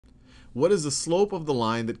What is the slope of the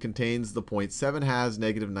line that contains the point 7 halves,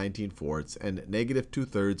 negative 19 fourths, and negative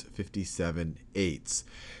 2/3, 57 eighths?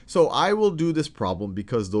 So I will do this problem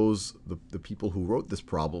because the people who wrote this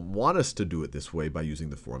problem want us to do it this way by using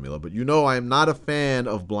the formula. But you know I am not a fan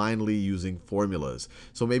of blindly using formulas.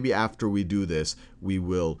 So maybe after we do this, we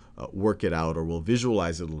will work it out, or we'll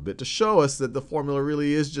visualize it a little bit to show us that the formula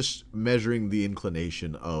really is just measuring the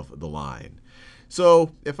inclination of the line.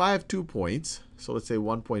 So if I have 2 points, so let's say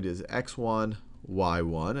one point is x1,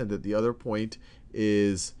 y1, and that the other point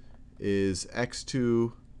is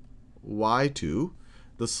x2, y2,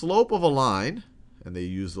 the slope of a line, and they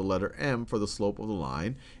use the letter m for the slope of the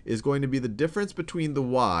line, is going to be the difference between the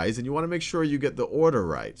y's, and you want to make sure you get the order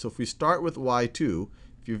right. So if we start with y2,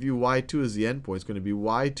 if you view y2 as the endpoint, it's going to be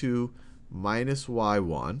y2 minus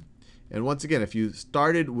y1. And once again, if you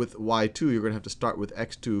started with y2, you're going to have to start with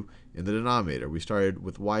x2 in the denominator. We started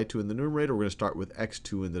with y2 in the numerator. We're going to start with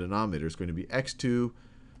x2 in the denominator. It's going to be x2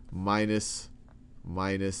 minus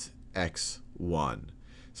x1.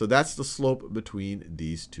 So that's the slope between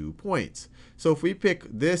these 2 points. So if we pick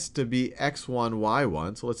this to be x1,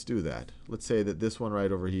 y1, so let's do that. Let's say that this one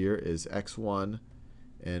right over here is x1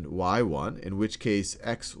 and y1, in which case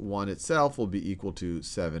x1 itself will be equal to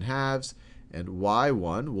 7 halves, and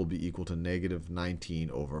y1 will be equal to negative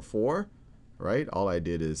 19 over 4. Right? All I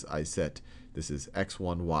did is I set, this is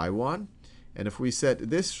x1, y1. And if we set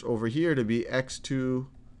this over here to be x2,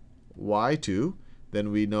 y2,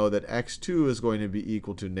 then we know that x2 is going to be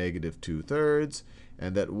equal to negative 2/3,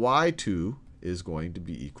 and that y2 is going to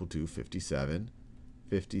be equal to 57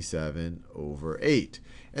 over 8.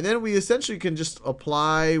 And then we essentially can just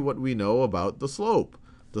apply what we know about the slope.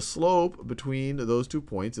 The slope between those 2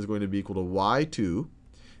 points is going to be equal to y2,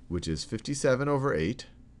 which is 57 over 8,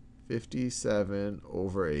 57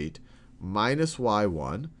 over 8, minus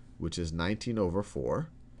y1, which is 19 over 4,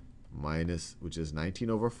 which is 19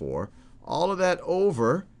 over 4. All of that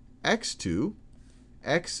over x2.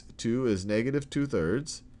 x2 is negative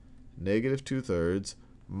 2/3,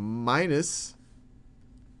 minus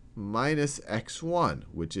x1,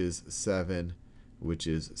 which is 7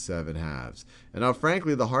 halves. And now,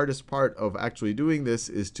 frankly, the hardest part of actually doing this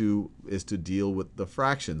is to deal with the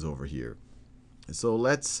fractions over here. So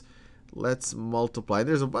let's multiply.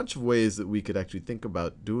 There's a bunch of ways that we could actually think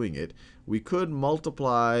about doing it. We could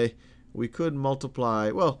multiply.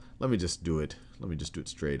 Well, let me just do it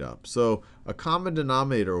straight up. So a common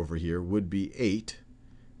denominator over here would be 8.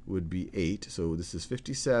 So this is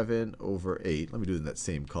 57 over 8. Let me do it in that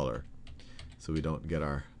same color so we don't get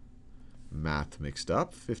our math mixed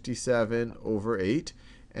up. 57 over 8.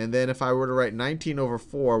 And then if I were to write 19 over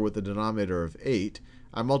 4 with the denominator of 8,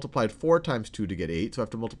 I multiplied 4 times 2 to get 8, so I have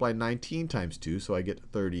to multiply 19 times 2, so I get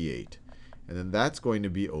 38. And then that's going to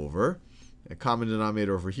be over, a common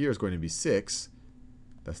denominator over here is going to be 6.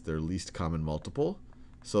 That's their least common multiple.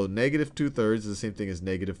 So negative 2/3 is the same thing as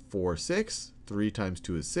negative 4/6. 3 times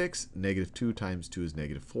 2 is 6. Negative 2 times 2 is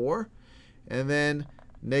negative 4. And then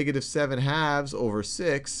negative 7 halves over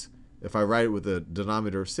 6, if I write it with a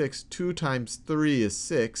denominator of 6, 2 times 3 is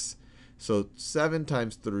 6. So 7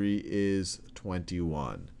 times 3 is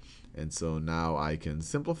 21. And so now I can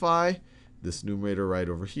simplify. This numerator right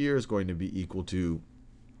over here is going to be equal to,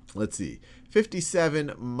 let's see,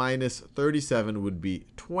 57 minus 37 would be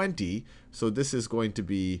 20. So this is going to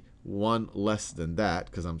be 1 less than that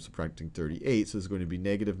because I'm subtracting 38. So it's going to be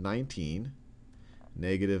negative 19.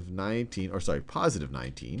 Positive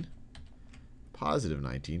 19. Positive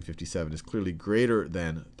 19. 57 is clearly greater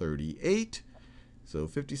than 38. So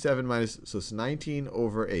 57 minus, so it's 19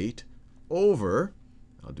 over 8 over,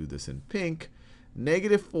 I'll do this in pink,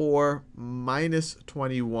 negative 4 minus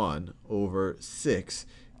 21 over 6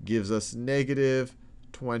 gives us negative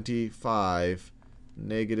 25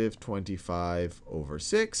 over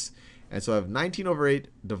 6. And so I have 19 over 8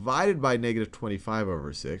 divided by negative 25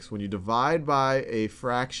 over 6. When you divide by a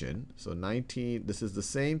fraction, so 19, this is the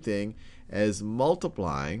same thing as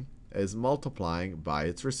multiplying by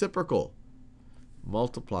its reciprocal.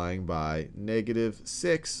 Multiplying by negative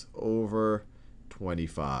 6 over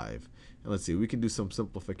 25. And let's see, we can do some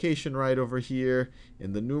simplification right over here.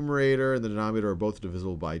 In the numerator and the denominator are both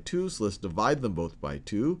divisible by 2, so let's divide them both by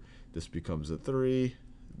 2. This becomes a 3.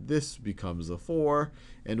 This becomes a 4.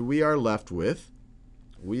 And we are left with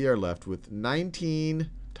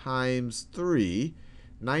 19 times 3.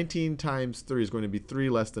 19 times 3 is going to be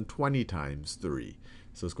 3 less than 20 times 3.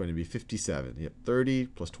 So it's going to be 57. Yep, 30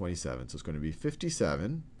 plus 27. So it's going to be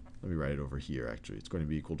 57. Let me write it over here, actually. It's going to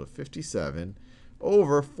be equal to 57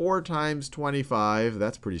 over 4 times 25.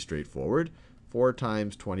 That's pretty straightforward. 4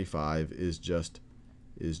 times 25 is just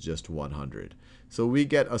is just 100. So we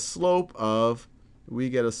get a slope of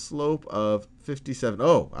 57.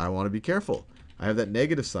 Oh, I want to be careful. I have that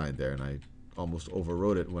negative sign there, and I almost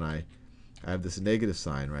overwrote it when I have this negative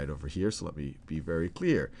sign right over here. So let me be very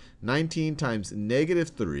clear. 19 times negative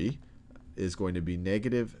 3 is going to be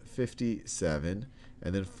negative 57.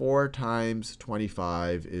 And then 4 times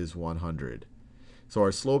 25 is 100. So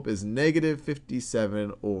our slope is negative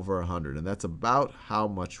 57 over 100. And that's about how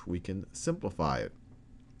much we can simplify it.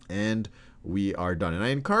 And we are done. And I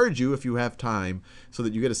encourage you, if you have time, so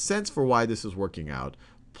that you get a sense for why this is working out,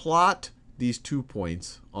 plot these 2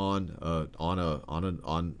 points on a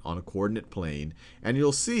coordinate plane, and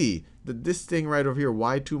you'll see that this thing right over here,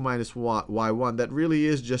 y2 minus y1, that really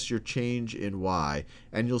is just your change in y.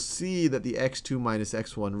 And you'll see that the x2 minus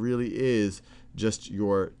x1 really is just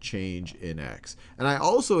your change in x. And I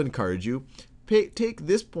also encourage you, take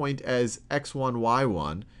this point as x1,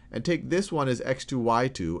 y1, and take this one as x2,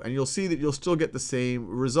 y2, and you'll see that you'll still get the same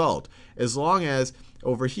result. As long as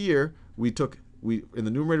over here, in the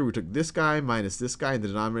numerator, we took this guy minus this guy, in the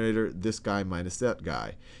denominator, this guy minus that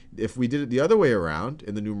guy. If we did it the other way around,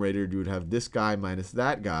 in the numerator, you would have this guy minus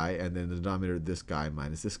that guy, and then in the denominator, this guy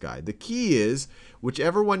minus this guy. The key is,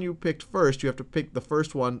 whichever one you picked first, you have to pick the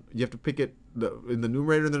first one, you have to pick it, in the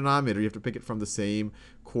numerator and the denominator, you have to pick it from the same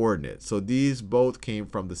coordinate. So these both came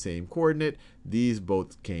from the same coordinate, these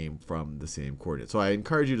both came from the same coordinate. So I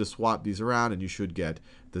encourage you to swap these around, and you should get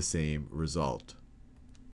the same result.